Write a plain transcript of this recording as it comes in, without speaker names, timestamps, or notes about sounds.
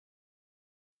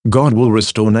God will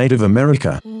restore Native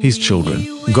America, his children.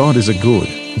 God is a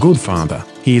good Father.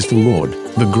 He is the Lord,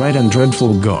 the great and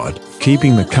dreadful God,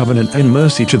 keeping the covenant and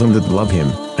mercy to them that love him,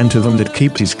 and to them that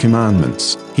keep his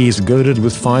commandments. He is girded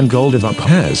with fine gold of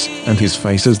Uphaz, and his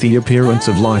face is the appearance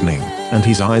of lightning, and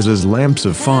his eyes as lamps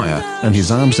of fire, and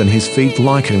his arms and his feet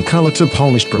like in color to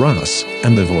polished brass,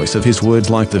 and the voice of his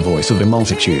words like the voice of a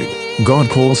multitude. God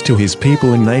calls to his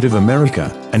people in Native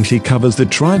America, and he covers the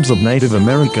tribes of Native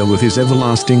America with his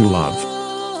everlasting love.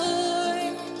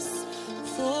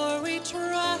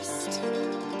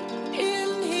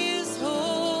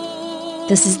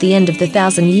 This is the end of the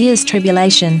 1,000 years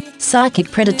tribulation. Psychic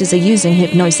predators are using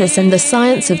hypnosis and the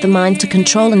science of the mind to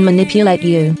control and manipulate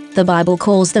you. The Bible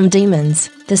calls them demons.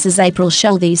 This is April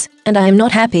Schulthies, and I am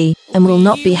not happy, and will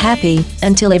not be happy,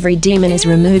 until every demon is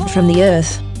removed from the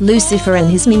earth. Lucifer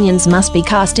and his minions must be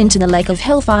cast into the lake of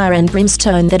hellfire and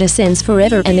brimstone that ascends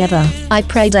forever and ever. I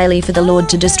pray daily for the Lord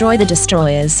to destroy the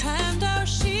destroyers.